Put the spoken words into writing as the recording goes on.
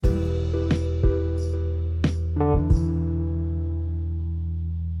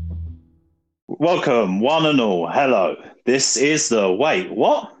Welcome, one and all. Hello. This is the Wait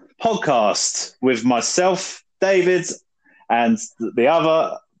What podcast with myself, David, and the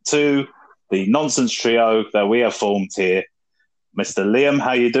other two, the nonsense trio that we have formed here. Mr. Liam,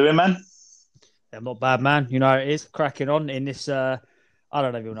 how you doing, man? I'm not bad, man. You know, it is cracking on in this. I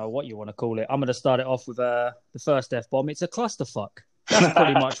don't even know what you want to call it. I'm going to start it off with the first F bomb. It's a clusterfuck. That's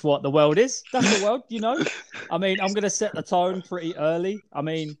pretty much what the world is. That's the world, you know. I mean, I'm going to set the tone pretty early. I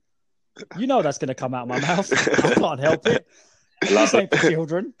mean, you know that's going to come out of my mouth. I can't help it. This ain't for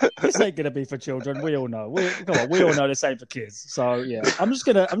children. This ain't going to be for children. We all know. We all know this ain't for kids. So yeah, I'm just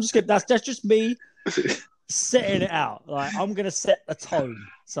gonna. That's just me setting it out. Like I'm gonna set a tone.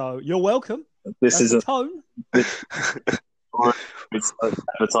 So you're welcome. This That's is a tone. It's an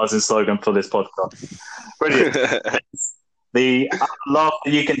advertising slogan for this podcast. Brilliant. The laugh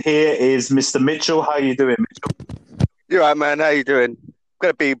that you can hear is Mr. Mitchell. How you doing, Mitchell? You're right, man. How you doing?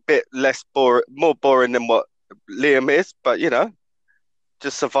 Going to be a bit less boring, more boring than what Liam is, but you know,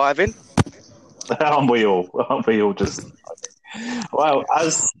 just surviving. Aren't we all? Aren't we all just? Well,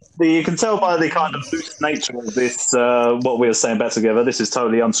 you can tell by the kind of loose nature of this, what we are saying back together, this is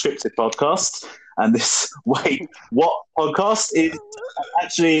totally unscripted podcast. And this Wait What podcast is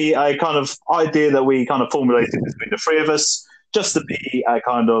actually a kind of idea that we kind of formulated between the three of us, just to be a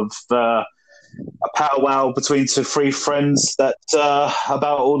kind of a powwow between three friends that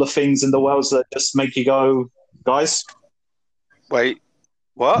about all the things in the world that just make you go, guys. Wait,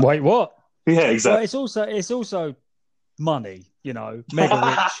 what? Wait, what? Yeah, exactly. Well, it's also money. You know,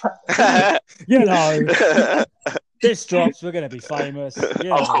 mega rich. You know. This drops, we're going to be famous.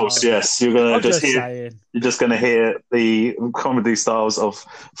 Yeah, of course, yes. You're going to You're just going to hear the comedy styles of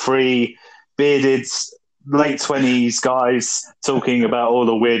three bearded late 20s guys talking about all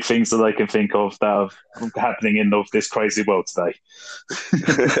the weird things that they can think of that are happening in this crazy world today.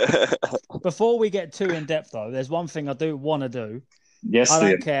 Before we get too in depth, though, there's one thing I do want to do. Yes,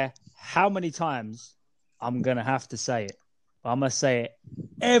 I don't care how many times I'm going to have to say it. I'm going to say it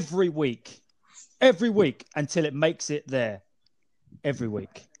every week until it makes it there. Every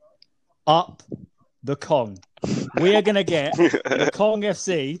week. Up the Kong. We are going to get the Kong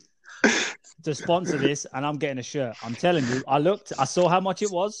FC to sponsor this, and I'm getting a shirt. I'm telling you, I saw how much it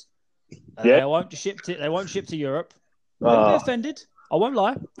was. They won't ship to Europe. A little bit offended. I won't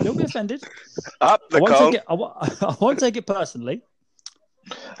lie. A little bit offended. Up the Kong. I won't take it personally.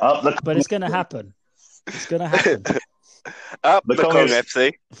 But it's going to happen. It's going to happen. Up the Kong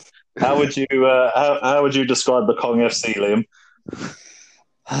FC. How would you describe the Kong FC, Liam?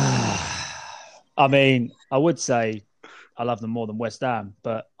 I mean, I would say I love them more than West Ham,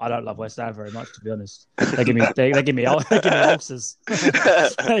 but I don't love West Ham very much, to be honest. They give me ulcers.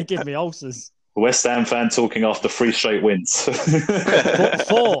 They give me ulcers. West Ham fan talking after 3 straight wins.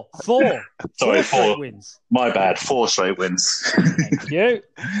 Four. Sorry, 4 straight wins. My bad, 4 straight wins. Thank you.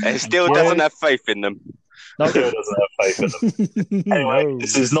 It still doesn't have faith in them. No. Still doesn't have faith in them. Anyway,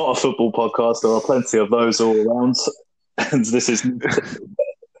 This is not a football podcast. There are plenty of those all around. And this is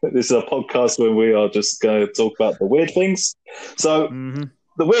a podcast where we are just going to talk about the weird things. So,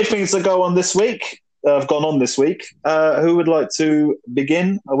 The weird things that go on this week have gone on this week. Who would like to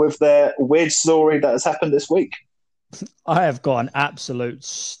begin with their weird story that has happened this week? I have got an absolute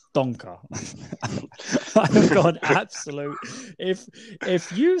stonker. I have got an absolute.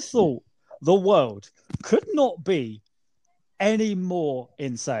 If you thought the world could not be any more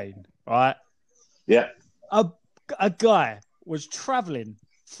insane, right? Yeah. A guy was traveling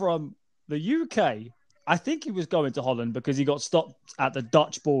from the UK. I think he was going to Holland because he got stopped at the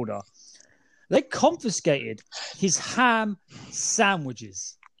Dutch border. They confiscated his ham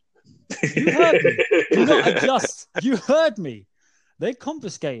sandwiches. You heard me. Do not adjust. You heard me. They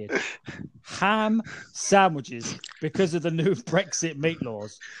confiscated ham sandwiches because of the new Brexit meat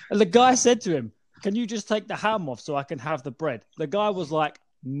laws. And the guy said to him, "Can you just take the ham off so I can have the bread?" The guy was like,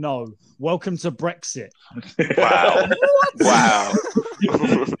 "No. Welcome to Brexit." Wow. Wow.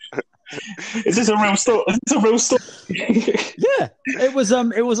 Is this a real story? Yeah, it was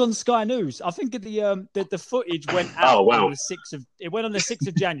on Sky News. I think the footage went out. Oh, wow. On the 6th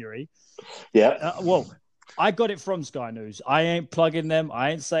of January. Yeah. Well, I got it from Sky News. I ain't plugging them.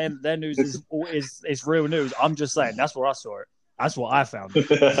 I ain't saying their news is real news. I'm just saying that's where I saw it. That's what I found.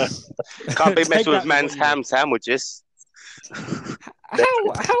 Can't be messing with man's ham sandwiches.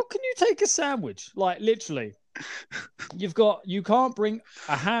 How can you take a sandwich? Like literally, you can't bring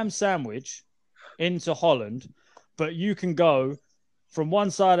a ham sandwich into Holland, but you can go from one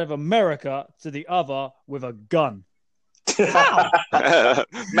side of America to the other with a gun. How?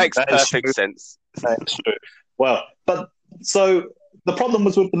 Makes perfect sense. That's true. Well, but so the problem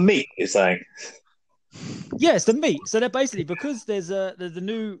was with the meat. You're saying? Yeah, it's the meat. So they're basically, because there's a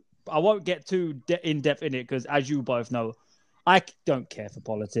new. I won't get too in depth in it because, as you both know, I don't care for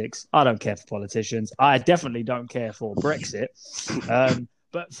politics. I don't care for politicians. I definitely don't care for Brexit.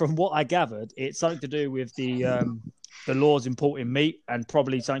 But from what I gathered, it's something to do with the laws importing meat, and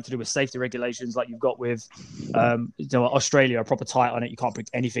probably something to do with safety regulations, like you've got with Australia are proper tight on it. You can't bring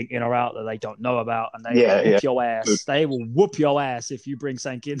anything in or out that they don't know about, and they will whoop your ass. They will whoop your ass if you bring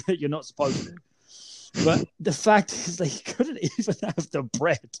something in that you're not supposed to. But the fact is, they couldn't even have the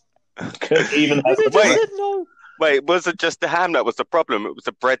bread. Couldn't even have They the just bread. said no. Wait, was it just the ham that was the problem? It was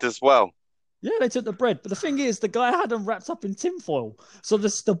the bread as well. Yeah, they took the bread. But the thing is, the guy had them wrapped up in tinfoil. So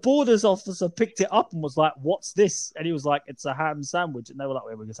the borders officer picked it up and was like, "What's this?" And he was like, "It's a ham sandwich." And they were like,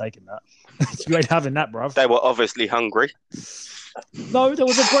 "Where are we taking that? You ain't having that, bruv." They were obviously hungry. No, there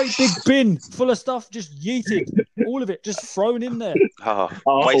was a great big bin full of stuff just yeeted. All of it just thrown in there. Oh,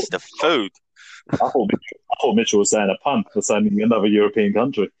 waste of food. I thought Mitchell was saying a pun for saying another European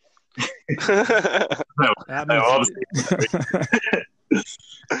country. That means-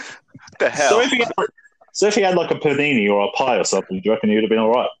 The hell? So if he had like a panini or a pie or something, do you reckon he would have been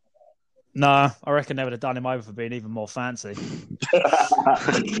all right? Nah, I reckon they would have done him over for being even more fancy.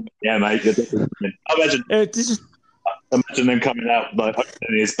 Yeah, mate. Imagine them coming out like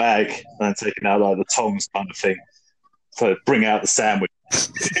opening his bag and taking out like the tongs kind of thing to bring out the sandwich.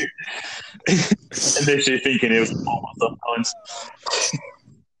 Initially thinking it was sometimes.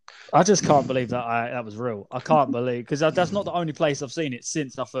 I just can't believe that was real. I can't believe, because that's not the only place I've seen it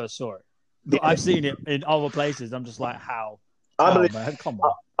since I first saw it. But I've seen it in other places. I'm just like, how? I believe, man, come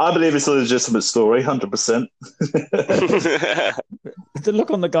on. I believe it's a legitimate story, 100%. The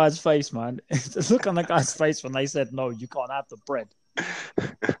look on the guy's face, man. The look on the guy's face when they said, "No, you can't have the bread."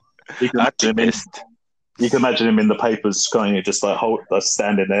 You can imagine him in the papers, kind of just like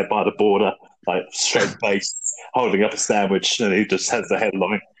standing there by the border, like straight faced, holding up a sandwich, and he just has the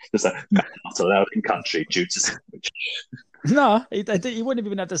headline, just like, "Man not allowed in country due to sandwich." No, he wouldn't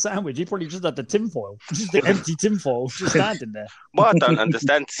even have the sandwich. He probably just had the tinfoil, just the empty tinfoil, just standing there. What I don't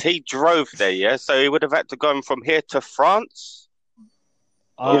understand is he drove there, yeah? So he would have had to go from here to France?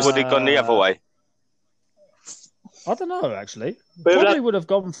 Or would he have gone the other way? I don't know, actually. But Probably would have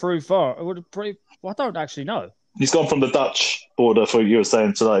gone through far. It would have I don't actually know. He's gone from the Dutch border, for you were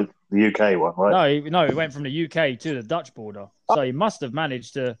saying, to like the UK one, right? No, he went from the UK to the Dutch border. So he must have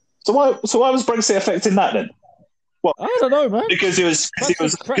managed to. So why was Brexit affecting that then? What? I don't know, man. Because it was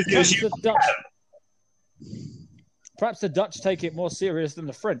Perhaps the Dutch take it more serious than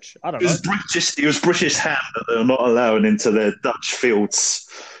the French. I don't know. It was British ham that they were not allowing into their Dutch fields.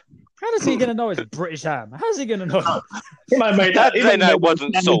 How is he going to know it's British ham? How's he going to know? He might have made that. They know it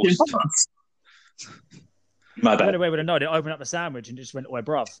wasn't sauce. My The bad. only way would have known, they opened up the sandwich and just went, "Oi,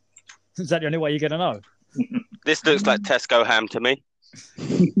 bruv." Is that the only way you're going to know? This looks like Tesco ham to me.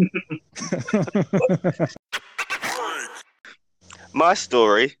 My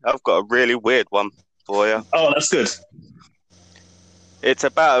story, I've got a really weird one for you. Oh, that's good. It's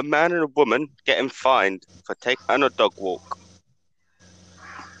about a man and a woman getting fined for taking on a dog walk.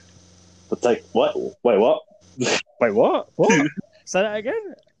 But what? Wait, what? Wait, what? What? Say that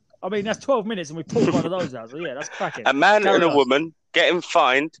again? I mean, that's 12 minutes and we pulled one of those out. So, yeah, that's cracking. A man Carry and a on. woman getting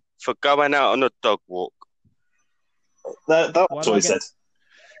fined for going out on a dog walk. That's what he said.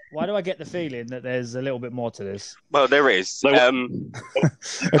 Why do I get the feeling that there's a little bit more to this? Well, there is. Of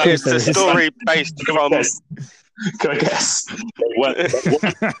course It's there a is. story based from... Can I guess?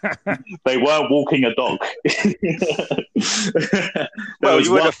 They weren't walking a dog. Well,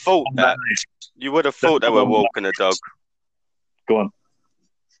 you would have thought that. You would have thought they were walking a dog. Go on.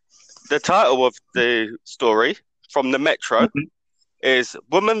 The title of the story from the Metro is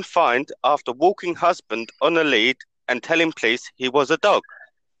 "Woman Fined After Walking Husband on a Lead and Telling Police He Was a Dog."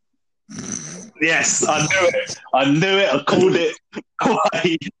 Yes, I knew it. I called it.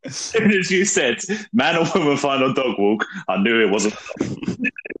 As soon as you said man or woman find on dog walk, I knew it wasn't.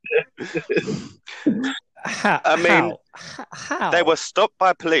 How? They were stopped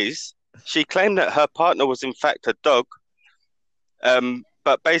by police. She claimed that her partner was in fact a dog.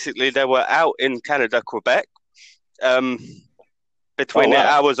 But basically they were out in Canada, Quebec, between the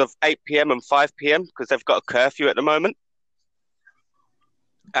hours of 8 p.m. and 5 p.m. because they've got a curfew at the moment.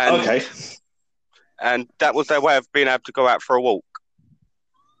 And, Okay. And that was their way of being able to go out for a walk.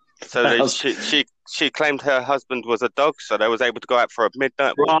 So she claimed her husband was a dog, so they was able to go out for a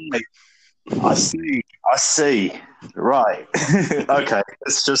midnight walk. Right. I see. I see. Right. Okay.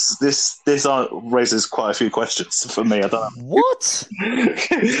 It's just this raises quite a few questions for me. I don't What? know.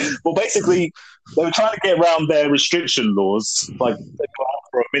 Well, basically, they were trying to get around their restriction laws, like they go out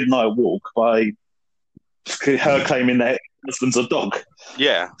for a midnight walk by her claiming that her husband's a dog.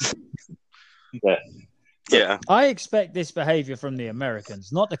 Yeah. Yeah. Yeah. I expect this behaviour from the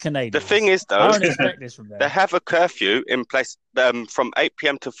Americans, not the Canadians. The thing is, I though, don't expect this from them. they have a curfew in place from 8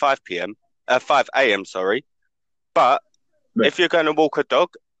 p.m. to 5 p.m. 5 a.m. Sorry, but Right. if you're going to walk a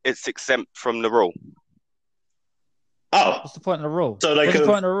dog, it's exempt from the rule. Oh, What's the point of the rule? So they What's could-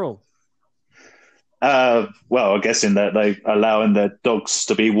 the point of the rule? well, I guess in that they allowing their dogs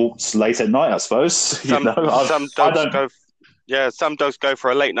to be walked late at night. I suppose. Some I dogs don't. go. Yeah, some dogs go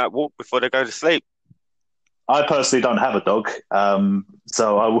for a late night walk before they go to sleep. I personally don't have a dog,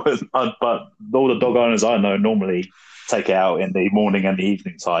 so I wouldn't. But all the dog owners I know normally take it out in the morning and the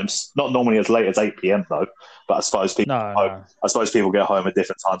evening times. Not normally as late as 8 p.m. though. But I suppose people. No. I suppose people get home at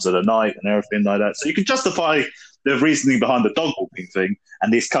different times of the night and everything like that. So you can justify the reasoning behind the dog walking thing.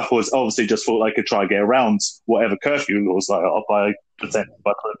 And these couples obviously just thought they could try and get around whatever curfew laws by putting it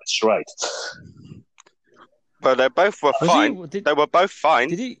straight. But they both were fine. They were both fine.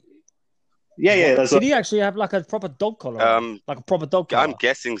 Did he? Yeah. Did he actually have like a proper dog collar? Like a proper dog collar? I'm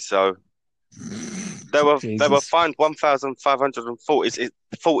guessing so. They were fined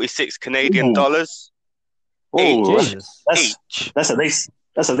 1,546 Canadian dollars Ooh, Jesus. each. That's at least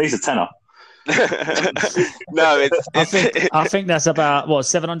a tenner. No, I think that's about what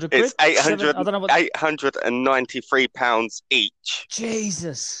 700 quid. it's 800, I don't know what. £893 each.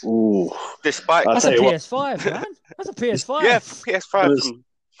 Jesus. Ooh. Despite That's a tell you what. PS5, man. That's a PS5. yeah, PS5 from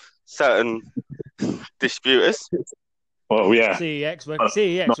certain disputers. Well, yeah. CEX,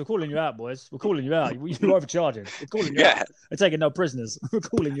 we're calling you out, boys. We're calling you out. You're overcharging. We're calling you Yeah. out. We're taking no prisoners. We're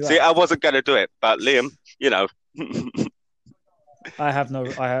calling you See, out. I wasn't going to do it, but Liam, I have no.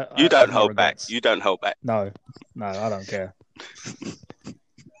 you don't have no hold back. regrets. You don't hold back. No, I don't care.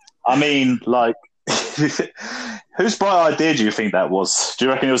 I mean, like, whose bright idea do you think that was? Do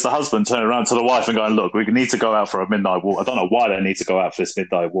you reckon it was the husband turning around to the wife and going, "Look, we need to go out for a midnight walk"? I don't know why they need to go out for this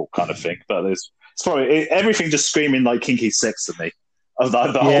midnight walk kind of thing, but it's probably everything just screaming like kinky sex to me.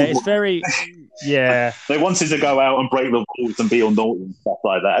 It's very. Yeah. They wanted to go out and break the rules and be all naughty and stuff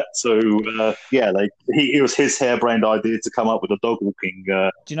like that. So, it was his harebrained idea to come up with a dog walking. Do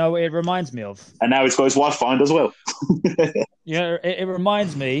you know what it reminds me of? And now he's got his wife fined as well. Yeah, it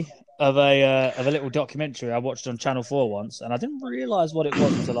reminds me of a little documentary I watched on Channel 4 once, and I didn't realise what it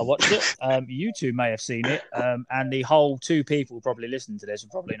was until I watched it. You two may have seen it, and the whole two people probably listening to this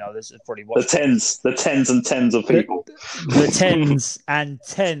will probably know this. Probably watched the tens and tens of people. the tens and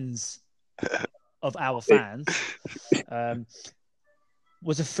tens of our fans.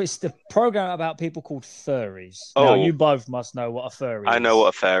 It's the program about people called furries. Oh. Now, you both must know what a furry is. I know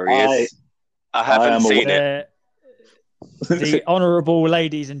what a fairy is. I haven't seen it. The honourable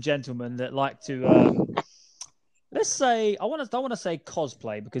ladies and gentlemen that like to, let's say, don't want to say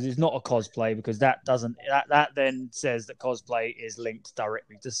cosplay because it's not a cosplay because that then says that cosplay is linked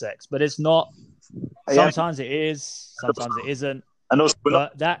directly to sex, but it's not. Sometimes it is, sometimes it isn't. And also, we're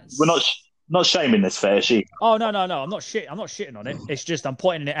not shaming this fetish. Oh no! I'm not shitting on it. It's just I'm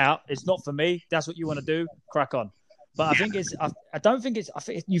pointing it out. It's not for me. That's what you want to do. Crack on. But I think I don't think it's. I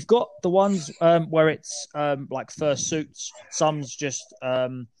think you've got the ones where it's like fursuits. Some's just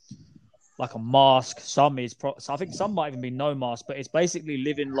like a mask. Some is. I think some might even be no mask. But it's basically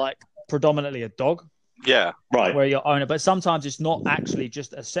living like predominantly a dog. Yeah, right. Where you're owner, but sometimes it's not actually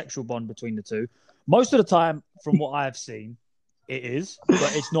just a sexual bond between the two. Most of the time, from what I have seen, it is,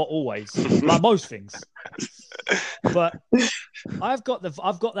 but it's not always. Like most things. But I've got that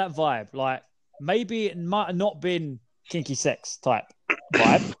vibe. Like maybe it might have not been kinky sex type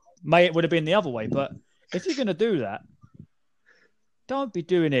vibe. It would have been the other way. But if you're gonna do that, don't be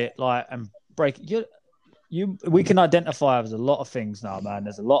doing it like and break. We can identify as a lot of things now, man.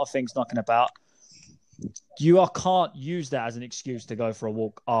 There's a lot of things knocking about. You can't use that as an excuse to go for a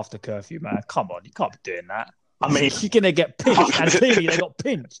walk after curfew, man. Come on, you can't be doing that. I mean, you're gonna get pinched, and clearly they got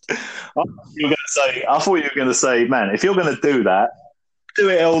pinched. I thought you were going to say, man, if you're going to do that, do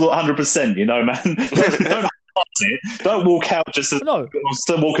it all 100%. You know, man. Don't walk out just no.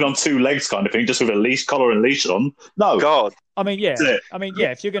 Still walking on two legs, kind of thing, just with a leash, collar and leash on. No, God. I mean, yeah.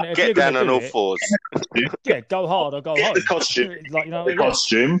 If you're gonna get down on all fours, yeah, go hard or go home. The costume, like,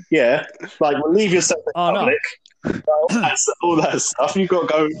 costume, yeah. Like relieve yourself in public. No. All that stuff. You've got to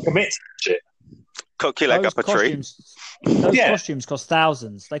go commit to shit. Cook your leg up a tree. Those costumes cost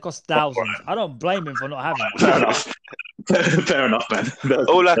thousands. They cost thousands. I don't blame him for not having it. Fair enough. Fair enough, man.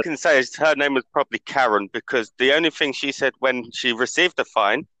 All I can say is her name was probably Karen because the only thing she said when she received the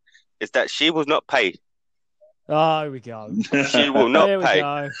fine is that she will not pay. Oh, here we go. She will not Here we pay.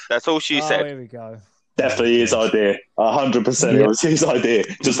 go. That's all she Oh, said. here we go. Definitely his idea. 100%. It was his idea.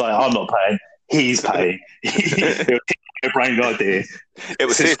 Just like, I'm not paying. He's paying. It was his brain idea. It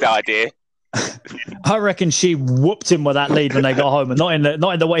was his idea. I reckon she whooped him with that lead when they got home, and not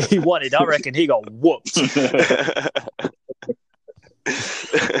in the way he wanted. I reckon he got whooped.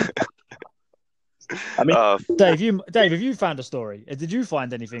 I mean, Dave, have you found a story? Did you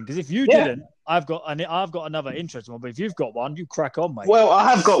find anything? Because if you didn't, I've got another interesting one. But if you've got one, you crack on, mate. Well,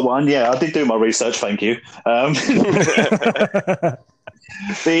 I have got one. Yeah, I did do my research. Thank you.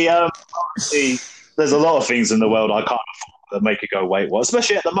 There's a lot of things in the world I can't afford that make you go, wait, what?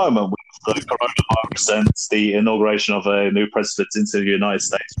 Especially at the moment with the coronavirus and the inauguration of a new president into the United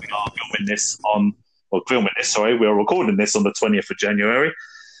States. We are we are recording this on the 20th of January,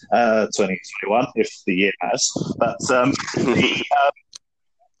 2021, if the year has. But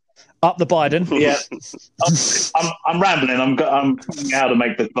up the Biden. Yeah, I'm rambling. I'm telling you how to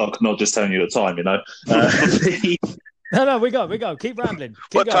make the clock, not just telling you the time. You know. No, we go. Keep rambling.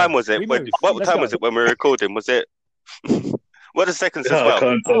 What time was it? What time was it when we were recording? Was it? What are the seconds as well? I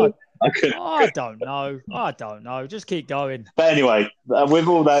don't know. Just keep going. But anyway, with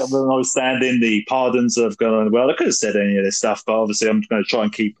all that notwithstanding, the pardons have gone on well. I could have said any of this stuff, but obviously I'm going to try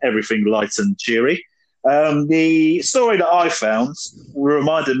and keep everything light and cheery. The story that I found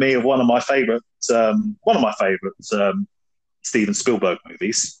reminded me of one of my favourite Steven Spielberg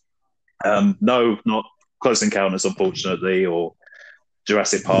movies. No, not Close Encounters, unfortunately, or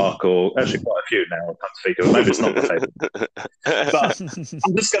Jurassic Park, or actually quite a few now. I can't think of. Maybe it's not my favourite. But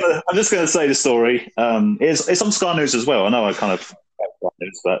I'm just gonna say the story. It's on Sky News as well. I know I kind of,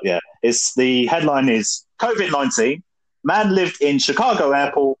 but yeah, it's the headline is COVID-19. Man lived in Chicago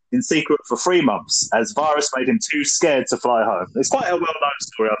airport in secret for 3 months as virus made him too scared to fly home. It's quite a well-known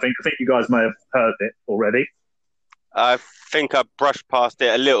story, I think. I think you guys may have heard it already. I think I brushed past it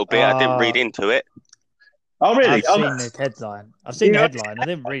a little bit. I didn't read into it. Oh, really? I've seen the headline. I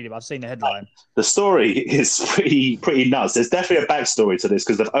didn't read it, but I've seen the headline. The story is pretty nuts. There's definitely a backstory to this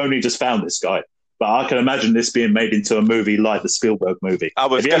because they've only just found this guy. But I can imagine this being made into a movie like the Spielberg movie. I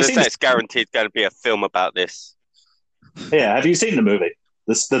was going to say it's guaranteed going to be a film about this. Yeah, have you seen the movie?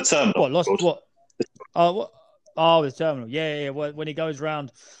 The Terminal. What? Oh, the Terminal. Yeah. When he goes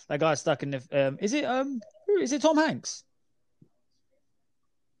round, that guy's stuck in the. Is it Tom Hanks?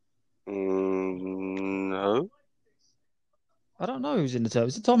 No. I don't know who's in the Terminal.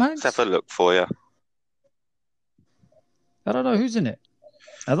 Is it Tom Hanks? Let's have a look for you. I don't know who's in it.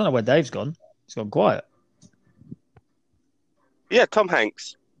 I don't know where Dave's gone. He's gone quiet. Yeah, Tom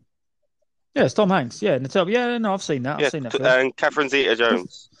Hanks. Yeah, it's Tom Hanks. Yeah, in the Terminal. Yeah, no, I've seen that. I've seen that film. And Catherine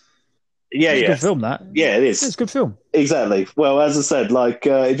Zeta-Jones. Yeah, it's a good film, that. Yeah, it is. It's a good film. Exactly. Well, as I said, like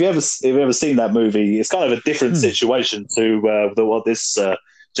if you ever seen that movie, it's kind of a different situation to what this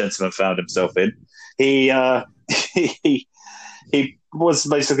gentleman found himself in. He was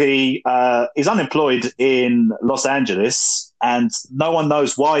basically he's unemployed in Los Angeles, and no one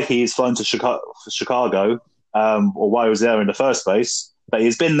knows why he's flown to Chicago or why he was there in the first place. But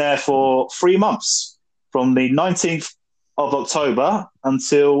he's been there for 3 months, from the 19th of October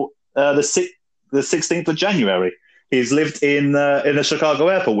until the 16th of January. He's lived in a Chicago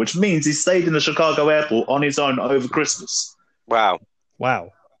airport, which means he stayed in the Chicago airport on his own over Christmas. Wow.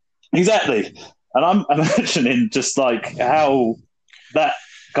 Exactly. And I'm imagining just like how that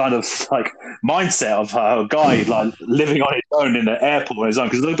kind of like mindset of a guy like living on his own in the airport on his own,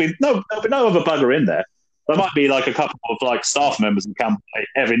 because there'll be no other bugger in there. There might be like a couple of like staff members who come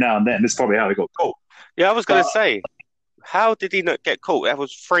every now and then. This is probably how he got caught. Yeah, I was going to say, how did he not get caught? That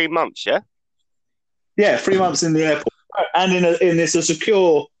was 3 months, yeah? Yeah, 3 months in the airport, and in this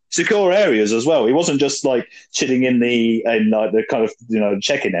secure areas as well. He wasn't just like chilling in the kind of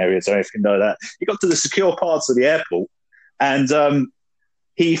check-in areas or anything like that. He got to the secure parts of the airport, and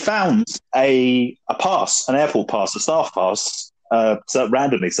he found an airport pass, a staff pass,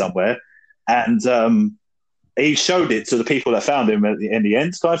 randomly somewhere, and he showed it to the people that found him in the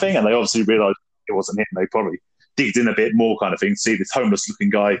end, kind of thing, and they obviously realised it wasn't him. They probably digged in a bit more, kind of thing, see this homeless-looking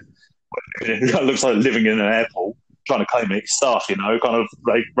guy who looks like living in an airport, trying to claim it staff, kind of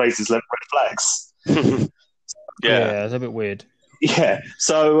like raises red flags. Yeah, it's a bit weird. Yeah,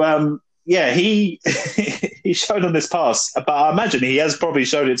 so he he showed them this pass, but I imagine he has probably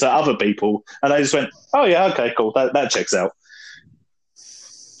showed it to other people, and they just went, "Oh yeah, okay, cool, that checks out."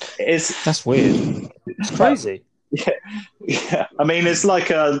 That's weird. It's crazy. Yeah. I mean, it's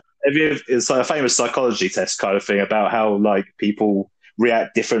like It's like a famous psychology test kind of thing about how like people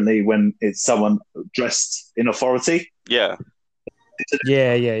react differently when it's someone dressed in authority. Yeah.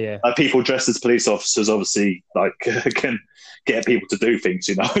 Yeah. Like people dressed as police officers obviously like can get people to do things,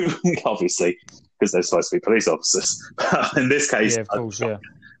 you know, obviously because they're supposed to be police officers. But in this case, Yeah, of course, yeah.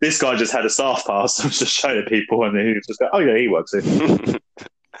 This guy just had a staff pass and was just showing people, and he was just going, "Oh yeah, he works here."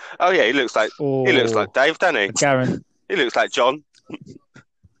 Oh yeah, he looks like Dave, doesn't he? He looks like John.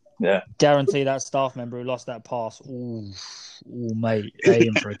 Yeah, guarantee that staff member who lost that pass. Ooh, mate, they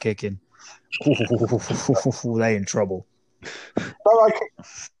in for a kicking. Ooh, they in trouble. but like,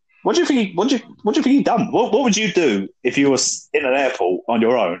 what do you think? What do you think he done? What would you do if you were in an airport on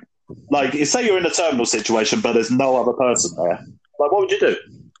your own? Like, say you're in a terminal situation, but there's no other person there. Like, what would you do?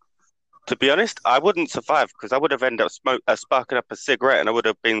 To be honest, I wouldn't survive because I would have ended up sparking up a cigarette and I would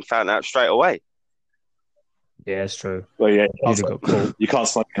have been found out straight away. Yeah, it's true. Well, yeah, you can't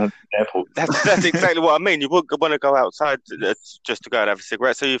smoke in an airport. That's exactly what I mean. You wouldn't want to go outside just to go and have a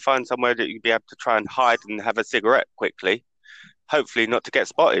cigarette, so you find somewhere that you'd be able to try and hide and have a cigarette quickly. Hopefully not to get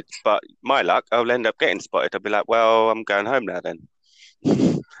spotted, but my luck, I'll end up getting spotted. I'll be like, well, I'm going home now then.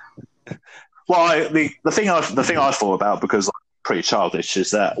 Well, the thing I thought about, because I'm pretty childish,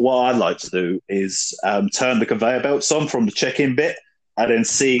 is that what I'd like to do is turn the conveyor belts on from the check-in bit and then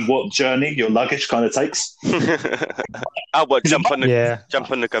see what journey your luggage kind of takes. I would jump on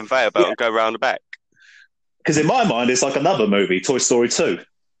the conveyor belt and go around the back. Because in my mind, it's like another movie, Toy Story 2.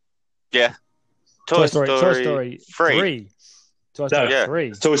 Yeah. Toy Story 3. Toy Story 3.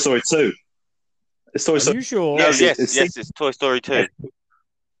 It's Toy Story 2. It's Toy Story. Are you sure? Yes, it's Toy Story 2.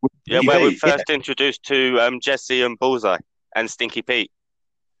 Yeah, where we first introduced to Jesse and Bullseye and Stinky Pete.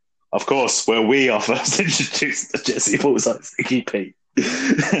 Of course, where we are first introduced to Jesse, Bullseye, and Stinky Pete.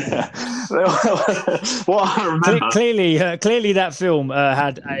 What I remember... Clearly that film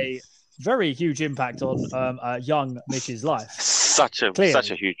had a very huge impact on young Mitch's life. Such a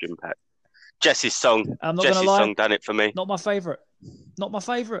huge impact. Jesse's song done it for me. Not my favourite.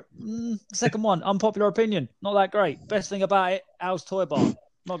 Second one, unpopular opinion. Not that great. Best thing about it, Al's Toy Barn.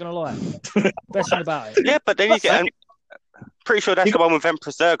 Not going to lie. Best thing about it. Yeah, but then you get... pretty sure that's the one with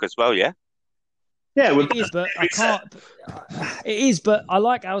Empress Zurg as well, yeah? Yeah, it is, but I can't. It is, but I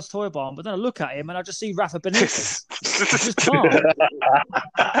like Al's Toy Barn. But then I look at him and I just see Rafa Benitez.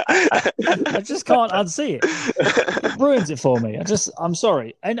 I just can't unsee it. It ruins it for me. I'm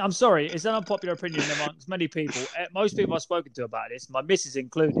sorry, and I'm sorry. It's an unpopular opinion amongst many people. Most people I've spoken to about this, my missus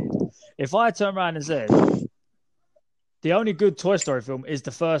included. If I turn around and said the only good Toy Story film is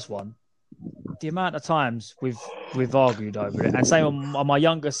the first one, the amount of times we've argued over it, and same on my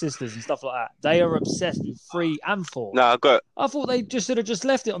younger sisters and stuff like that. They are obsessed with 3 and 4. No, I thought they just should have just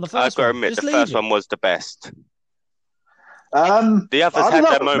left it on the first one. I've got to admit, the first one was the best. The others had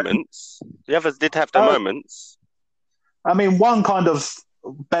their moments. The others did have their moments. I mean, one kind of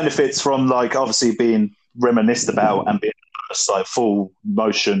benefits from like obviously being reminisced about and being like full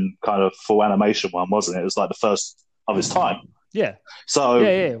motion, kind of full animation one, wasn't it? It was like the first of its time. Yeah.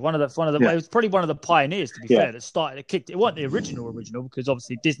 So one of the it was probably one of the pioneers, to be fair, that kicked it. It wasn't the original because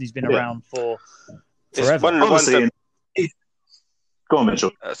obviously Disney's been around for forever. It's one of the ones that... Go on,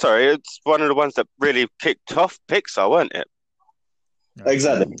 Mitchell. Sorry, it's one of the ones that really kicked off Pixar, weren't it? No.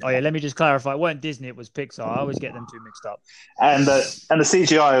 Exactly. Oh yeah, let me just clarify. It wasn't Disney, it was Pixar. I always get them two mixed up. And the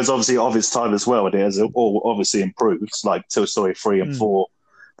CGI is obviously of its time as well. It has all obviously improved, like Toy Story 3 and 4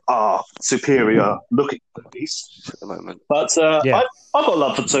 are superior looking movies at the moment. But I've got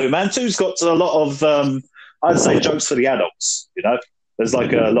love for 2, man. 2's got a lot of, I'd say, jokes for the adults, you know? There's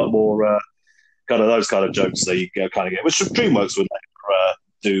like a lot more kind of those kind of jokes that you kind of get, which DreamWorks would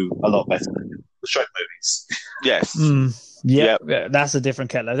do a lot better than the Shrek movies. Yes. Yeah, that's a different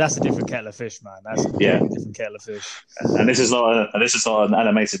kettle. That's a different kettle of fish, man. That's a different kettle of fish. And this is not an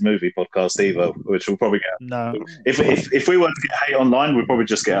animated movie podcast either, which we'll probably get. No, if we were to get hate online, we'd probably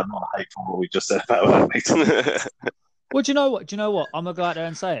just get a lot of hate from what we just said about animated. Well, do you know what? I'm gonna go out there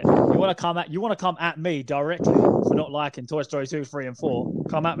and say it. You want to come at me directly for not liking Toy Story 2, 3, and 4?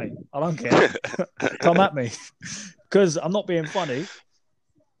 Come at me. I don't care. Come at me, because I'm not being funny.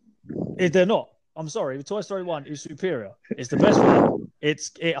 If they're not. I'm sorry, Toy Story 1 is superior. It's the best one.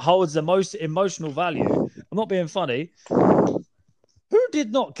 It holds the most emotional value. I'm not being funny. Who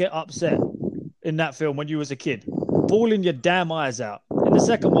did not get upset in that film when you was a kid? Bawling your damn eyes out. In the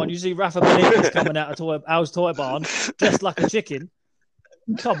second one, you see Rafa Benitez coming out of Al's Toy Barn dressed like a chicken.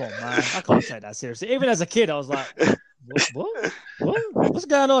 Come on, man. I can't take that seriously. Even as a kid, I was like, what? What's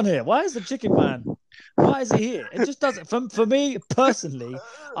going on here? Why is the chicken man Why is he here? It just doesn't. For me personally,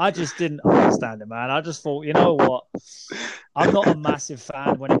 I just didn't understand it, man. I just thought, you know what? I'm not a massive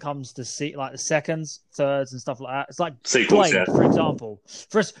fan when it comes to like the seconds, thirds, and stuff like that. It's like Sequels, Blade, yeah. for example.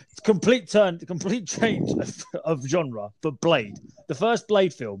 First, complete change of genre. But Blade, the first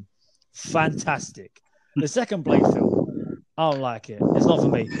Blade film, fantastic. The second Blade film, I don't like it. It's not for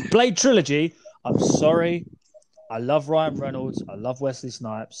me. Blade trilogy. I'm sorry. I love Ryan Reynolds. I love Wesley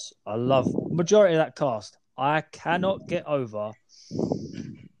Snipes. I love majority of that cast. I cannot get over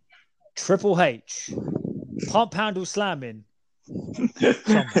Triple H pump handle slamming.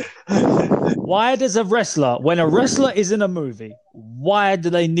 Why does a wrestler, when a wrestler is in a movie, why do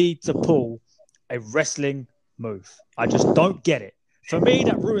they need to pull a wrestling move? I just don't get it. For me,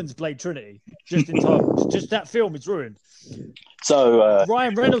 that ruins Blade Trinity. Just in total. Just that film is ruined. So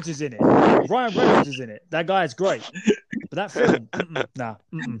Ryan Reynolds is in it. Ryan Reynolds is in it. That guy is great. But that film,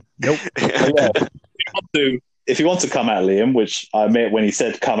 nope. Yeah. If you want to come at Liam, which I admit when he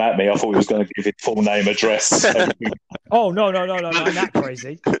said come at me, I thought he was going to give his full name, address. Oh, no, I'm not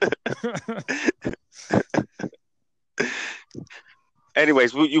crazy.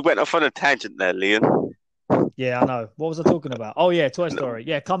 Anyways, you went off on a tangent there, Liam. Yeah, I know. What was I talking about? Oh, yeah, Toy Story.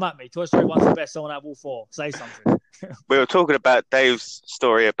 Yeah, come at me. Toy Story 1's the best one out of all four. Say something. We were talking about Dave's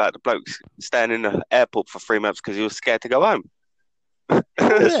story about the bloke staying in the airport for 3 months because he was scared to go home.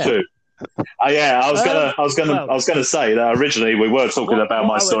 That's true. Yeah, I was gonna say that originally we were talking about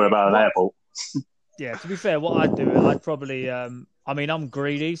my story about an airport. Yeah, to be fair, what I'd do, I'd probably, I'm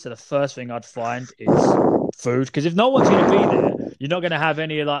greedy, so the first thing I'd find is food. Because if no one's going to be there, you're not going to have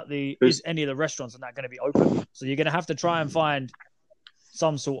any of any of the restaurants are not going to be open. So you're going to have to try and find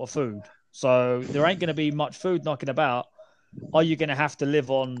some sort of food. So there ain't going to be much food knocking about. Are you going to have to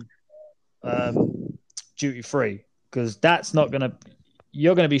live on duty free? Because that's not going to.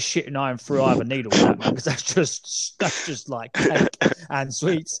 You're going to be shitting iron through either needle with that, man, because that's just like cake and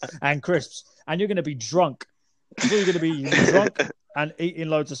sweets and crisps, and you're going to be drunk. You're going to be drunk and eating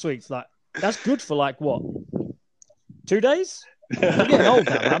loads of sweets. Like that's good for like what, 2 days? I'm getting old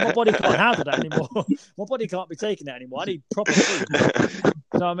now, man. My body can't handle that anymore. My body can't be taking that anymore. I need proper food. You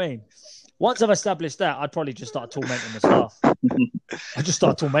know what I mean? Once I've established that, I'd probably just start tormenting the staff. I'd just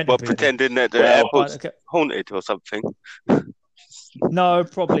start tormenting people. Pretending that the airport's haunted or something. No,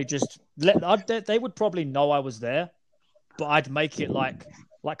 probably just they would probably know I was there, but I'd make it like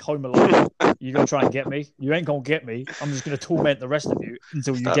Home Alone. You're gonna try and get me. You ain't gonna get me. I'm just gonna torment the rest of you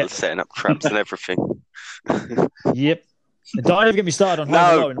until you get setting up traps and everything. Yep. Don't even get me started on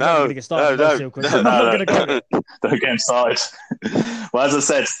Home Alone. I'm not going to get started. I'm not going to go. Don't get him started. Well, as I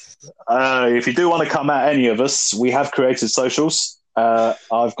said, if you do want to come at any of us, we have created socials.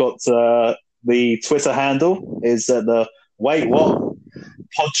 I've got the Twitter handle is the Wait What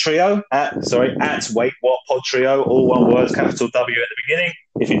Pod Trio at Wait What Pod Trio, all one word, capital W at the beginning.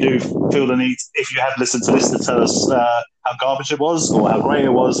 If you do feel the need, if you have listened to this to tell us how garbage it was or how great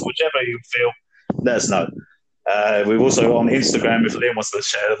it was, whichever you feel, let us know. We've also on Instagram, if Liam wants to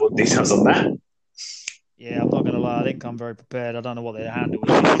share the details on that. Yeah, I'm not going to lie. I didn't come very prepared. I don't know what their handle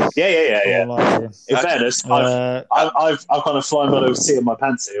is. Yeah. In fairness, I've kind of flying by the seat of my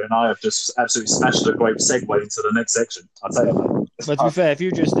pants here, and I have just absolutely smashed a great segue into the next section. I'll tell you that. But to be fair, if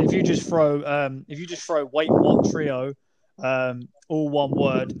you just throw Wait What Trio, all one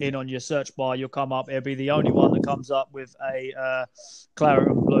word in on your search bar, you'll come up. It'll be the only one that comes up with a claret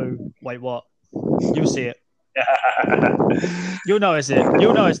and blue. Wait, what? You'll see it. You'll notice it.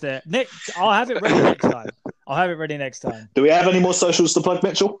 You'll notice that. I'll have it ready next time. Do we have any more socials to plug,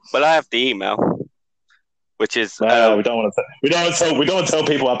 Mitchell? Well, I have the email, which is we don't want to tell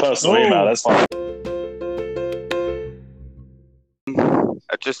people our personal email. That's fine.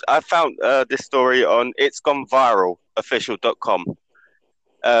 I found this story on itsgoneviralofficial.com.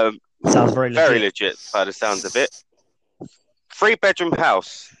 Sounds very legit by the sounds of it. 3-bedroom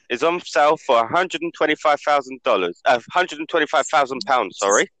house is on sale for £125,000. £125,000,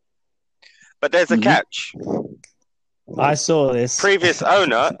 sorry. But there's a catch. I saw this. Previous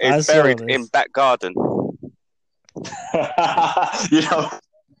owner is buried in back garden. I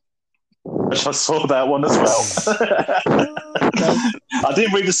saw that one as well. I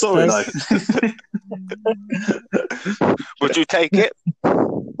didn't read the story though. Would you take it?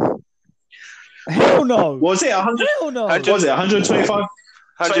 Hell no. Was it 100? Hell no. Was it 125?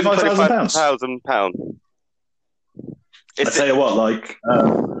 £125,000. I tell you what, like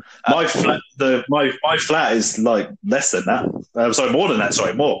my flat is like less than that. Sorry, more than that.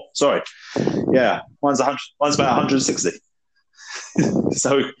 Sorry, more. Sorry. Yeah, mine's about 160.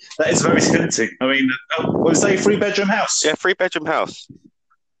 So that is very tempting. I mean, what was a 3-bedroom house? Yeah, 3-bedroom house.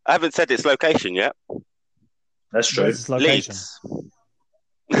 I haven't said its location yet. That's true. Where's its location? Leeds.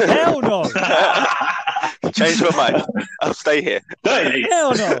 Hell no! Change my mind. I'll stay here. Don't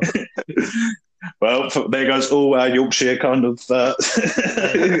Hell no! Well, there goes all our Yorkshire kind of fan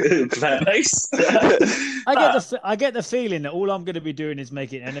base. I get the feeling that all I'm going to be doing is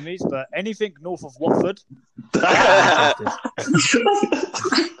making enemies, but anything north of Watford,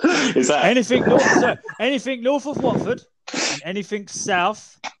 Is that anything north of Watford, and anything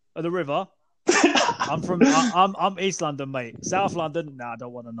south of the river. I'm East London, mate. South London, I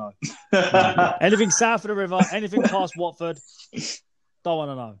don't want to know. No. Anything south of the river, anything past Watford, don't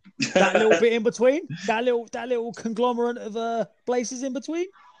want to know. That little bit in between, that little conglomerate of places in between.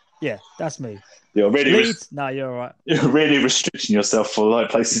 Yeah, that's me. You're really Leeds? You're all right. You're really restricting yourself for like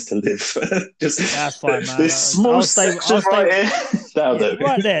places to live. Just that's fine, man. This small section right here. That'll do.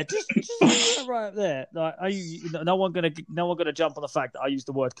 Right there, just right there. Like, no one gonna jump on the fact that I used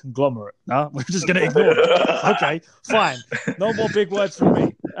the word conglomerate. No, we're just gonna ignore it. Okay, fine. No more big words from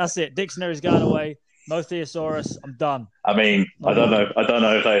me. That's it. Dictionary's going away. No thesaurus. I'm done. I mean, I don't know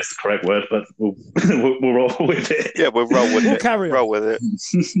if that is the correct word, but we'll roll with it. Yeah, we'll roll with it. Carry on. Roll with it.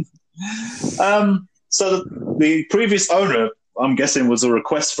 So the previous owner, I'm guessing, was a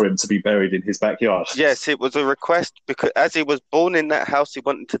request for him to be buried in his backyard. Yes, it was a request because as he was born in that house, he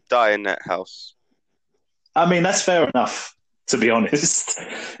wanted to die in that house. I mean, that's fair enough, to be honest.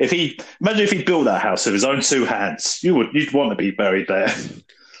 Imagine if he built that house with his own two hands, you'd want to be buried there.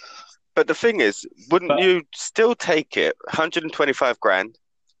 But the thing is, wouldn't you still take it, 125 grand,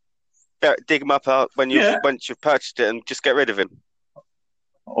 dig him up out once you've purchased it and just get rid of him?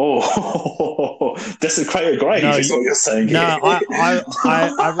 Oh, desecrate a grave is what you're saying. No,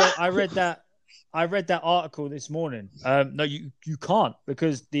 I read that article this morning. No, you can't,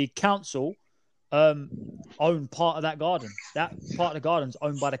 because the council own part of that garden. That part of the garden's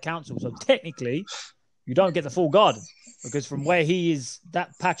owned by the council. So technically, you don't get the full garden, because from where he is,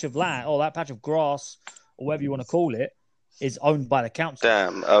 that patch of land or that patch of grass or whatever you want to call it is owned by the council.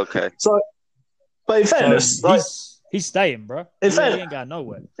 Damn. Okay. So, but in fairness, he's staying, bro. He ain't going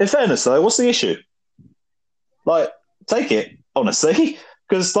nowhere. In fairness, though, what's the issue? Like, take it honestly,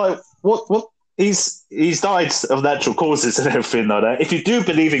 because like, what he's died of natural causes and everything like that. If you do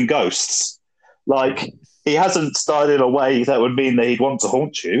believe in ghosts, like, he hasn't died in a way that would mean that he'd want to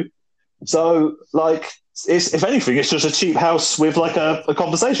haunt you. So, like, if anything, it's just a cheap house with like a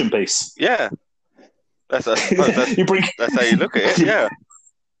conversation piece. Yeah, that's how you look at it. Yeah.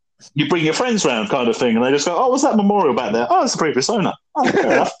 You bring your friends round, kind of thing, and they just go, "Oh, what's that memorial back there? Oh, it's the previous owner. Oh,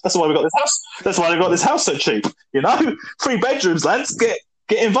 fair enough. That's why we got this house. That's why they got this house so cheap. 3 bedrooms, lads. Get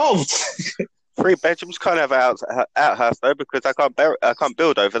involved." 3 bedrooms, can't have an outhouse though, because I can't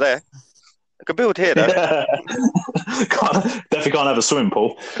build over there. I can build here though. Yeah. Definitely can't have a swimming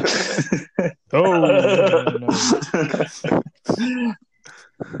pool. No.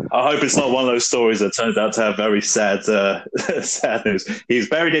 I hope it's not one of those stories that turns out to have very sad news. He's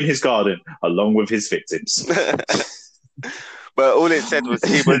buried in his garden along with his victims. Well, all it said was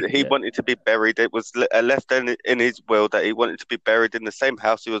he wanted to be buried. It was left in his will that he wanted to be buried in the same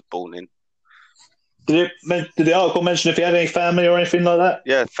house he was born in. Did the article mention if he had any family or anything like that?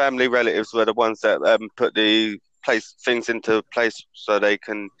 Yeah, family relatives were the ones that put the things into place so they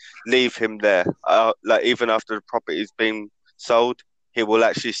can leave him there. Like, even after the property's been sold, he will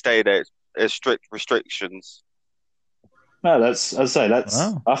actually stay there. There's strict restrictions. No, wow.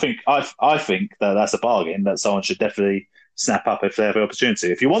 I think that that's a bargain that someone should definitely snap up if they have the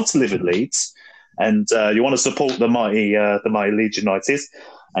opportunity. If you want to live in Leeds and you want to support the mighty Leeds United,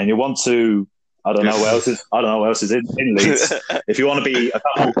 and you want to, I don't know what else is in Leeds. If you want to be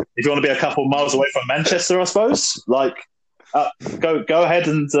a couple miles away from Manchester, I suppose, like, go ahead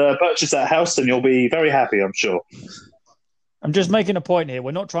and purchase that house, and you'll be very happy, I'm sure. I'm just making a point here.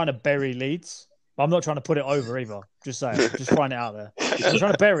 We're not trying to bury Leeds. I'm not trying to put it over either. Just saying. Just throwing it out there. I'm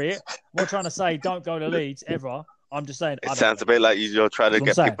trying to bury it. I'm not trying to say don't go to Leeds ever. I'm just saying. It sounds a bit like you're trying to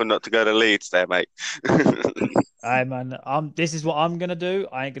get people not to go to Leeds there, mate. Hey, man. This is what I'm going to do.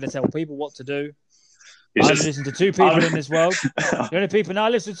 I ain't going to tell people what to do. I only listen to 2 people in this world. The only people I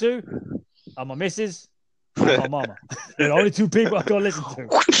listen to are my missus and my mama. They're the only 2 people I got to listen to.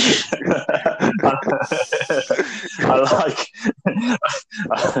 I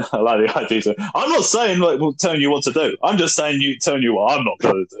like the idea. I'm not saying telling you what to do. I'm just telling you what I'm not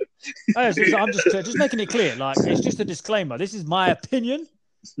going to do. I'm just making it clear. Like, it's just a disclaimer. This is my opinion.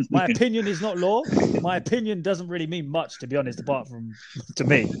 My opinion is not law. My opinion doesn't really mean much, to be honest, apart from to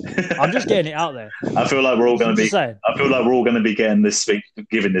me. I'm just getting it out there. I feel like we're all going to be. Saying. I feel like we're all going to be getting this speech,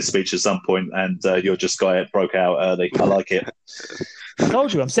 giving this speech at some point, and you're just guy it broke out early. I like it. I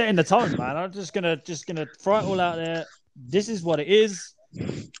told you, I'm setting the tone, man. I'm just gonna throw it all out there. This is what it is.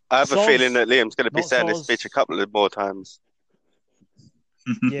 I have a feeling that Liam's going to be saying this speech a couple of more times.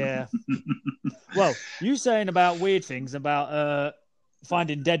 Yeah. Well, you saying about weird things about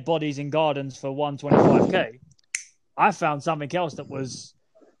finding dead bodies in gardens for 125k. I found something else that was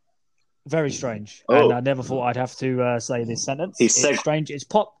very strange, and I never thought I'd have to say this sentence. It's strange. It's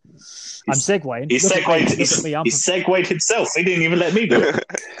pop. I'm segueing. He segued himself. He didn't even let me do it.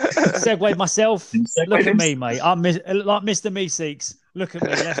 Segued myself. Look at me, mate. I'm like Mr. Meeseeks. Look at me.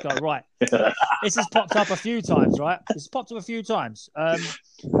 Let's go. Right. This has popped up a few times, right? It's popped up a few times.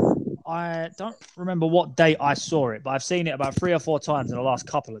 I don't remember what date I saw it, but I've seen it about 3 or 4 times in the last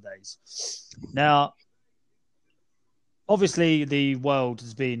couple of days. Now, obviously, the world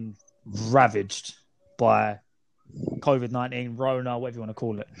has been ravaged by COVID-19, Rona, whatever you want to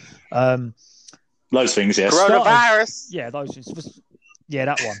call it. Those things, yes. Coronavirus. Yeah, those things. Yeah,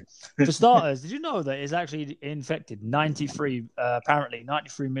 that one. For starters, did you know that it's actually infected 93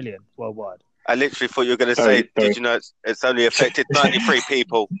 million worldwide? I literally thought you were going to say, did you know it's only affected 93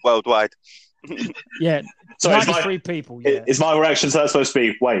 people worldwide? Yeah, so 93 people. Yeah, is my reaction to that supposed to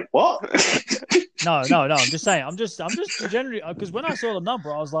be? Wait, what? No. I'm just saying. I'm just generally because when I saw the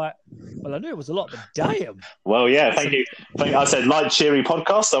number, I was like, well, I knew it was a lot, but damn. Well, yeah, thank you. I said light, cheery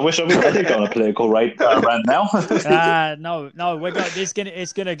podcast. I wish I did go on a political rant now. No, we're going.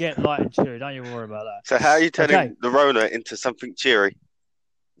 It's gonna get light and cheery. Don't you worry about that. So, how are you turning the Rona into something cheery?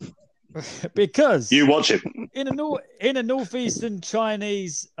 Because you watch it in a northeastern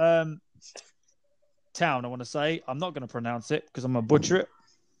Chinese town. I want to say I'm not going to pronounce it because I'm going to butcher it.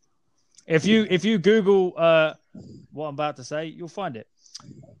 If you Google what I'm about to say, you'll find it.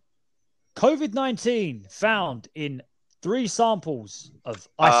 COVID-19 found in 3 samples of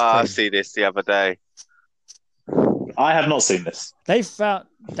ice cream. I see this the other day. I have not seen this. They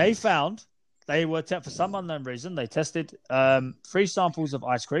were for some unknown reason they tested 3 samples of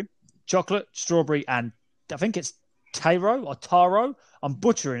ice cream, chocolate, strawberry, and I think it's taro. I'm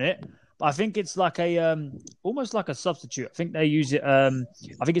butchering it. I think it's like almost like a substitute. I think they use it. I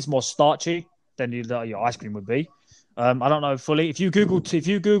think it's more starchy than your ice cream would be. I don't know fully. If you Google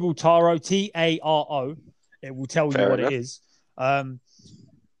taro, Taro, it will tell you what it is. And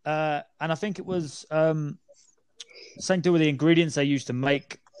I think it was something to do with the ingredients they used to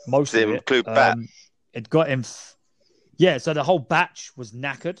make most of it. Include bat. It got him. Yeah, so the whole batch was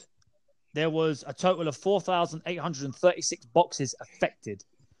knackered. There was a total of 4,836 boxes affected.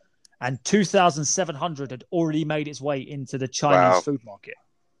 And 2,700 had already made its way into the Chinese food market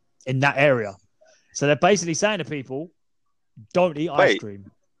in that area. So they're basically saying to people, don't eat ice cream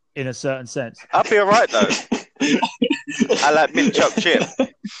in a certain sense. I'll be all right, though. I like mint choc chip.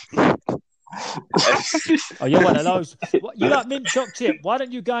 Oh, you're one of those. You like mint choc chip? Why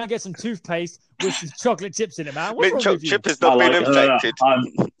don't you go and get some toothpaste with some chocolate chips in it, man? Mint choc chip has not been infected.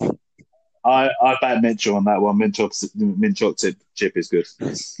 I back Mitchell on that one. Mint choc chip is good.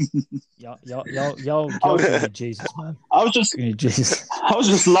 Yo, Jesus, man. I was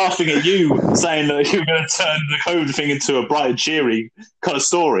just laughing at you saying that you were going to turn the COVID thing into a bright and cheery kind of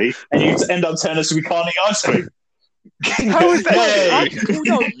story, and you end up telling us we can't eat ice cream. How is that?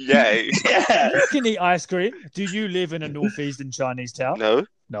 Yay! Yeah. You can eat ice cream. Do you live in a northeastern Chinese town?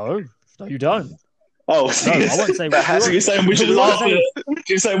 No, you don't. Oh, so I won't say. So you're saying we should laugh?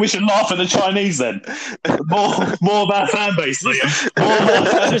 You're saying we should laugh at the Chinese then? More about fan base, Liam. More about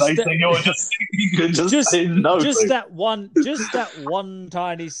fan base than you're just saying no. Just that one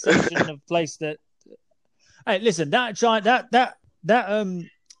tiny section of place that. Hey, listen, that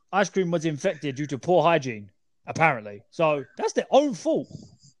ice cream was infected due to poor hygiene, apparently. So that's their own fault.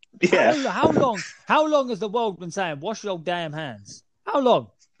 Yeah. How long has the world been saying wash your damn hands? How long?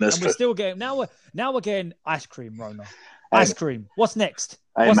 That's and we're still getting now we're getting ice cream, Rona. Hey. Ice cream. What's next?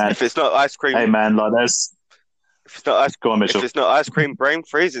 Hey, man. If it's not ice cream, hey man, like there's. If it's not ice, go on, Mitchell. If it's not ice cream, brain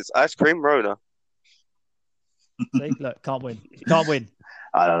freeze. It's ice cream, Rona. See, look, can't win.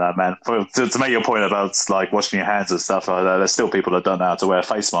 I don't know, man. To make your point about like washing your hands and stuff like that, there's still people that don't know how to wear a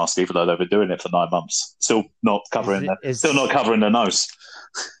face mask, even though they've been doing it for 9 months. Still not covering their nose.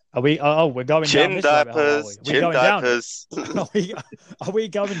 Are we? Oh, we're going down this diapers. Chin diapers. Are we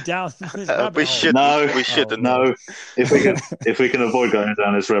going down this rabbit we hole? should. No, we shouldn't. No, if we can avoid going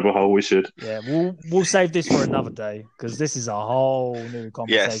down this rabbit hole, we should. Yeah, we'll save this for another day because this is a whole new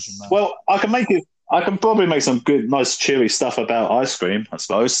conversation, man. Well, I can make I can probably make some good, nice, cheery stuff about ice cream. I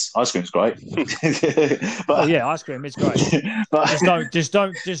suppose ice cream's great. Oh yeah, ice cream is great. but Just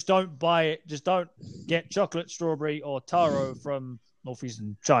don't buy it. Just don't get chocolate, strawberry, or taro from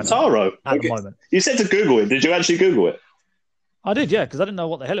northeastern China taro. at the moment. You said to Google it. Did you actually Google it? I did, yeah, because I didn't know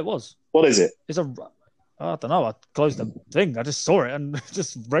what the hell it was. What is it? It's I don't know. I closed the thing. I just saw it and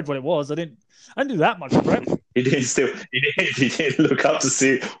just read what it was. I didn't do that much prep. You didn't look up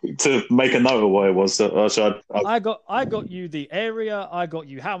to make a note of what it was. I got you the area. I got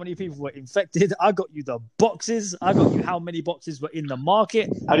you how many people were infected. I got you the boxes. I got you how many boxes were in the market.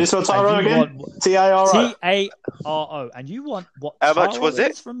 How do you spell taro again? Taro. Taro. And you want what? How much was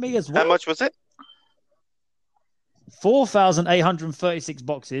it from me as well? How much was it? 4,836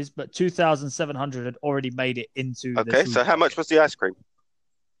 boxes, but 2,700 had already made it into. Okay, so how much was the ice cream?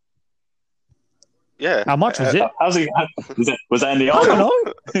 Yeah. How much was it? Was that in the I article?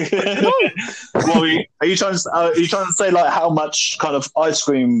 don't know. Well, are you trying to say like how much kind of ice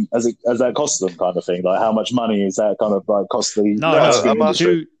cream as that cost them kind of thing? Like how much money is that kind of like cost the ice cream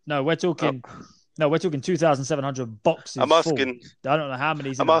industry? We're talking. No, we're talking 2,700 boxes. I'm asking. Full. I don't know how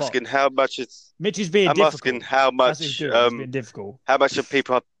many. I'm asking how much it's. Mitch is being. I'm difficult. asking how much. He's being difficult. How much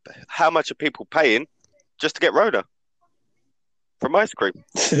are people paying just to get Rona from ice cream?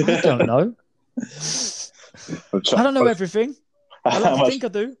 I don't know. I don't know everything. I like to think I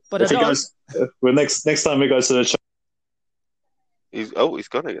do, but I don't. Well, next time we go to the show. He's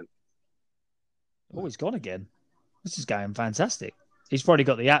gone again. Oh, he's gone again. This is going fantastic. He's probably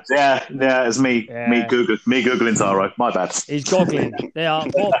got the app. Yeah, it's me. Yeah. Me googling Taro. My bad. He's goggling. They are.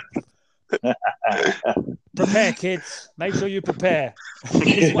 Prepare, kids. Make sure you prepare.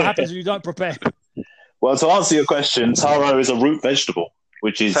 This is what happens when you don't prepare. Well, to answer your question, taro is a root vegetable,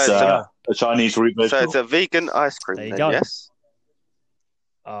 which is a Chinese root vegetable. So it's a vegan ice cream. There you then, go. yes.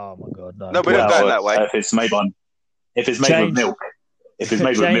 Oh my god, no! No, we're not going that way. If it's made with milk,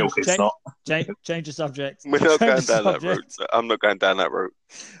 it's not. Change the subject. We're not going down that route. I'm not going down that route.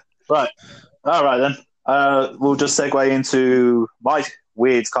 Right. All right then. We'll just segue into my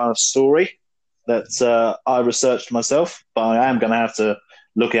weird kind of story that I researched myself, but I am going to have to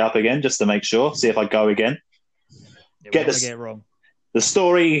look it up again just to make sure. See if I go again. Get it wrong. The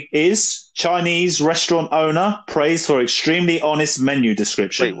story is Chinese restaurant owner praised for extremely honest menu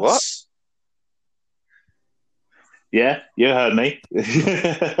descriptions. Wait, what? Yeah, you heard me.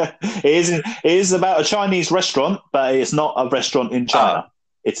 It is about a Chinese restaurant, but it's not a restaurant in China.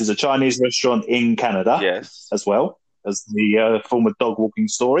 It is a Chinese restaurant in Canada, yes, as well as the former dog walking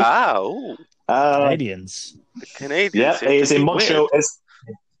story. Canadians. The Canadians. Yeah, it is in Montreal.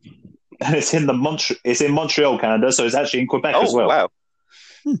 It's in Montreal, Canada, so it's actually in Quebec as well. Wow.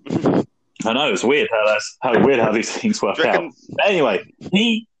 I know, it's weird how these things work out. But anyway,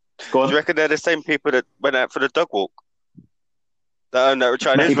 go on. Do you reckon they're the same people that went out for the dog walk? That own that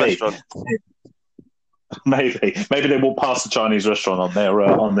Chinese restaurant? Maybe they walk past the Chinese restaurant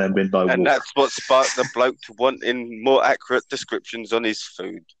on their window. And that's what sparked the bloke to wanting more accurate descriptions on his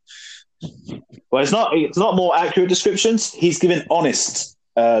food. Well, it's not more accurate descriptions. He's given honest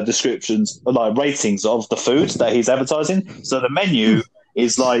descriptions, like ratings of the food that he's advertising. So the menu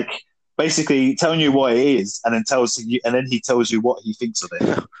is like basically telling you what it is, and then he tells you what he thinks of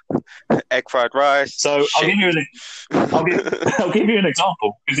it. Egg fried rice. So I'll give you an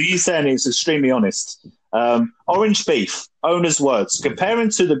example because he's saying it's extremely honest. Orange beef, owner's words. Comparing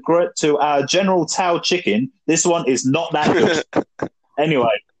to our General Tao chicken, this one is not that good.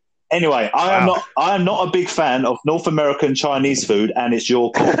 Anyway, I am not a big fan of North American Chinese food, and it's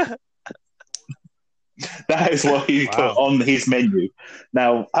your call. That is what he put on his menu.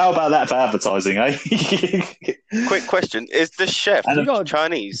 Now, how about that for advertising, eh? Quick question: is the chef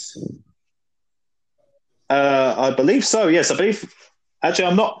Chinese? I believe so. Yes, I believe. Actually,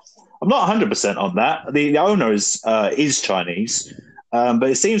 I'm not 100% on that. The owner is Chinese, but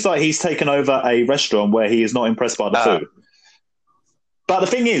it seems like he's taken over a restaurant where he is not impressed by the food. But the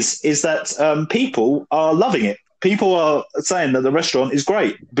thing is that people are loving it. People are saying that the restaurant is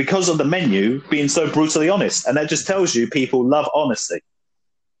great because of the menu being so brutally honest, and that just tells you people love honesty.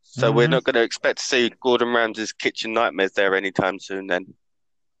 So we're not going to expect to see Gordon Ramsay's kitchen nightmares there anytime soon, then.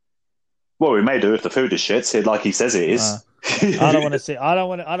 Well, we may do if the food is shit, like he says it is. I don't want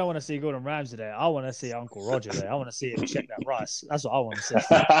to see Gordon Ramsay there. I want to see Uncle Roger there. I want to see him check that rice. That's what I want to see.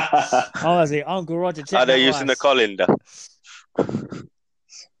 I want to see Uncle Roger check that rice. Are they using the colander?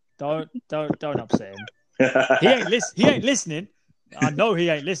 Don't upset him. He ain't listening. I know he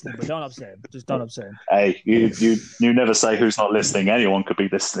ain't listening, but don't upset him. Just don't upset him. Hey, you never say who's not listening. Anyone could be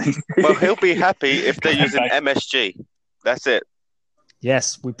listening. Well, he'll be happy if they're using MSG. That's it.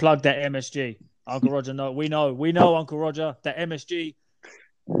 Yes, we plugged that MSG. Uncle Roger, no, we know Uncle Roger, the MSG.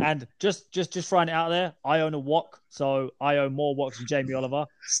 And just throwing it out there, I own a wok, so I own more woks than Jamie Oliver.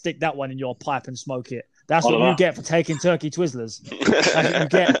 Stick that one in your pipe and smoke it. That's Oliver. what you get for taking turkey Twizzlers. That's what you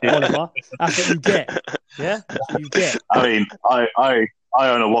get, Oliver. That's what you get. Yeah, that's what you get. I mean, I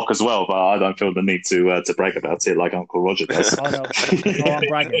own a wok as well, but I don't feel the need to brag about it like Uncle Roger does. I know. Oh,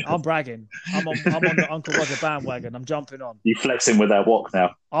 I'm bragging. I'm on the Uncle Roger bandwagon. I'm jumping on. You flexing with that wok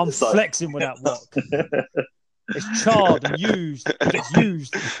now. I'm flexing with that wok. It's charred and used. It gets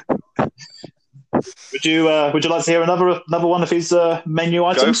used. Would you like to hear another one of his menu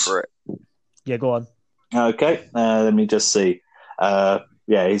items? Go for it. Yeah, go on. Okay, let me just see.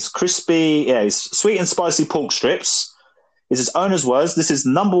 His crispy, his sweet and spicy pork strips. Is its owner's words, this is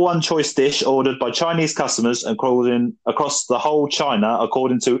number one choice dish ordered by Chinese customers across the whole China,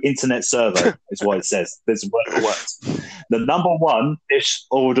 according to Internet Survey, is what it says. There's word for word. The number one dish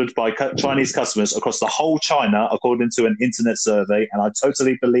ordered by Chinese customers across the whole China, according to an Internet Survey, and I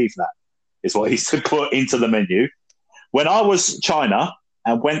totally believe that, is what he's put into the menu. When I was China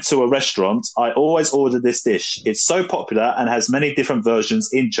and went to a restaurant, I always ordered this dish. It's so popular and has many different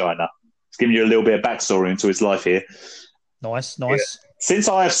versions in China. It's giving you a little bit of backstory into his life here. Nice. Since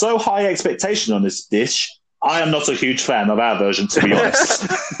I have so high expectation on this dish, I am not a huge fan of our version, to be honest.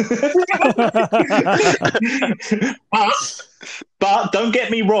 but don't get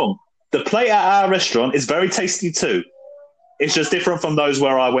me wrong. The plate at our restaurant is very tasty too. It's just different from those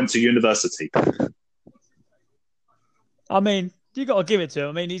where I went to university. I mean, you got to give it to him.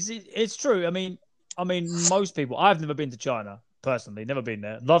 I mean, it's true. I mean, most people. I've never been to China personally. Never been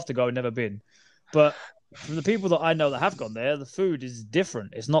there. Love to go. Never been. But from the people that I know that have gone there, the food is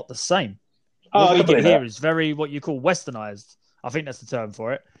different. It's not the same. What we get here is very what you call westernized. I think that's the term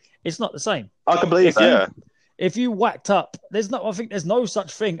for it. It's not the same. I can believe that. Yeah. If you whacked up, I think there's no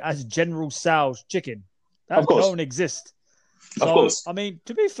such thing as General Tso's chicken. That don't exist. So, of course. I mean,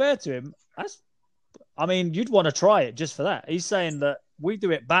 to be fair to him, you'd want to try it just for that. He's saying that we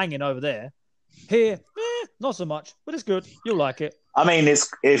do it banging over there. Here, not so much, but it's good. You'll like it. I mean,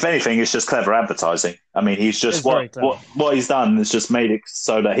 if anything, it's just clever advertising. I mean, he's just what he's done is just made it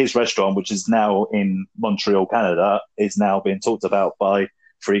so that his restaurant, which is now in Montreal, Canada, is now being talked about by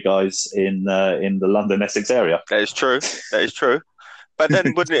three guys in the London Essex area. That is true. But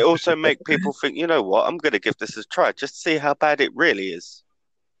then wouldn't it also make people think, you know what, I'm going to give this a try just to see how bad it really is?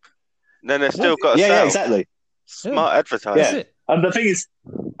 And then they've still got to sell. Yeah, exactly. Smart advertising. Yeah. And the thing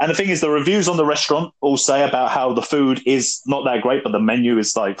is, the reviews on the restaurant all say about how the food is not that great, but the menu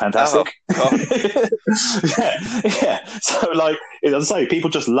is like fantastic. Yeah. So like, as I say, people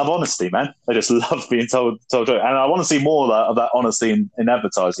just love honesty, man. They just love being told. And I want to see more of that honesty in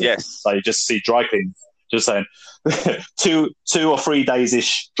advertising. Yes. So you just see dry clean just saying 2 or 3 days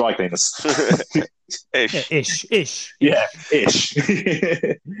ish dry cleaners. Ish. Yeah, ish.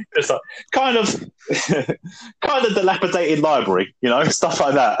 Just like, kind of dilapidated library, stuff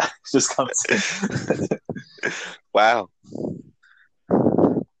like that. Just comes in. Wow.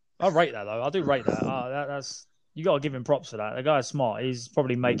 I rate that though. I do rate that. That's you got to give him props for that. The guy's smart. He's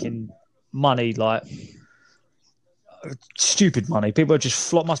probably making money like stupid money. People are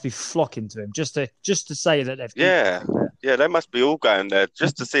just must be flocking to him just to say that they've yeah. They must be all going there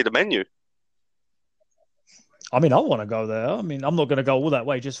just to see the menu. I mean, I want to go there. I mean, I'm not going to go all that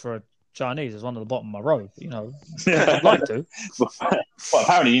way just for a Chinese. It's one at the bottom of my road. I'd like to. Well,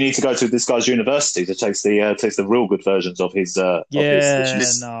 apparently, you need to go to this guy's university to taste the real good versions of his. No,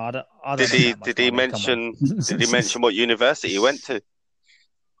 I don't. Did he mention what university he went to?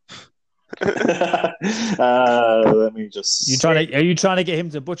 Let me just. Are you trying to get him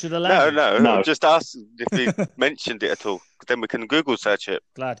to butcher the language? No. Just ask if he mentioned it at all. Then we can Google search it.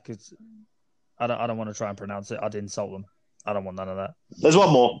 Glad, because I don't want to try and pronounce it. I'd insult them. I don't want none of that. There's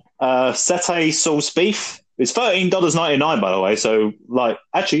one more. Satay sauce beef. It's $13.99, by the way. So,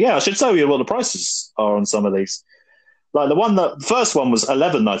 actually, I should tell you what the prices are on some of these. Like the first one was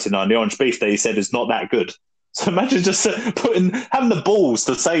 $11.99. The orange beef that he said is not that good. So imagine just having the balls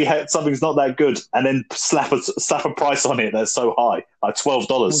to say something's not that good and then slap a price on it that's so high, like $12.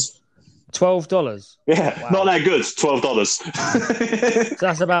 $12. Yeah, wow. Not that good. $12. So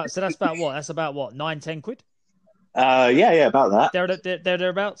that's about what? That's about what? 9-10 quid. Yeah, about that. They're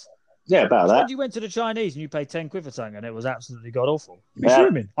thereabouts. Yeah, about that. When you went to the Chinese and you paid 10 quid for something and it was absolutely god awful. Yeah.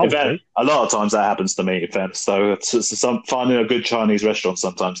 A lot of times that happens to me. In fact, so finding a good Chinese restaurant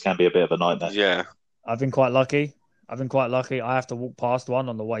sometimes can be a bit of a nightmare. Yeah. I've been quite lucky. I have to walk past one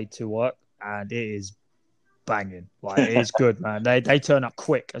on the way to work, and it is banging. Like, it is good, man. They turn up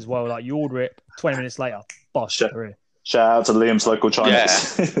quick as well. Like, you order it, 20 minutes later, bosh, they're here. Shout out to Liam's local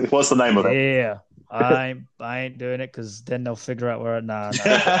Chinese. What's the name of it? Yeah. I ain't doing it because then they'll figure out where. Nah,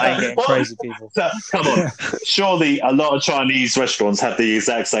 I ain't getting crazy people. Come on, surely a lot of Chinese restaurants have the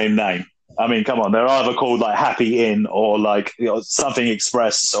exact same name. I mean, come on, they're either called like Happy Inn or like something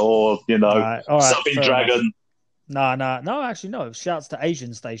Express or All right, something Dragon. No, actually no. Shouts to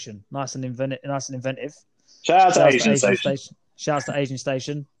Asian Station, nice and inventive. Shout out to Asian Station. Shouts to Asian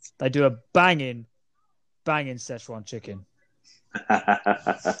Station. They do a banging Szechuan chicken.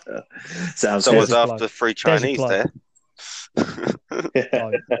 Sounds So good. was after free Chinese there.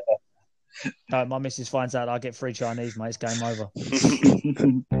 No, my missus finds out I get free Chinese, mate. It's game over.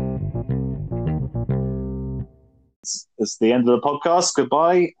 It's the end of the podcast.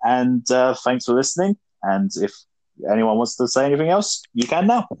 Goodbye, and thanks for listening. And if anyone wants to say anything else, you can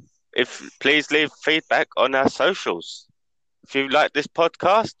now. Please leave feedback on our socials. If you like this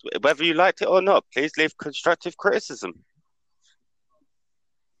podcast, whether you liked it or not, please leave constructive criticism.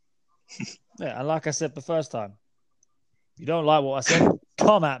 Yeah, and like I said the first time, if you don't like what I said,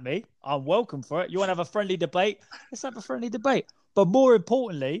 come at me. I'm welcome for it. You want to have a friendly debate? Let's have a friendly debate. But more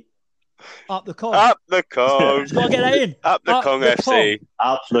importantly, up the Kong. Up the Kong. Got to get that in. Up the Kong FC.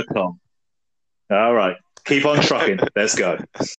 Up the Kong. All right. Keep on trucking. Let's go.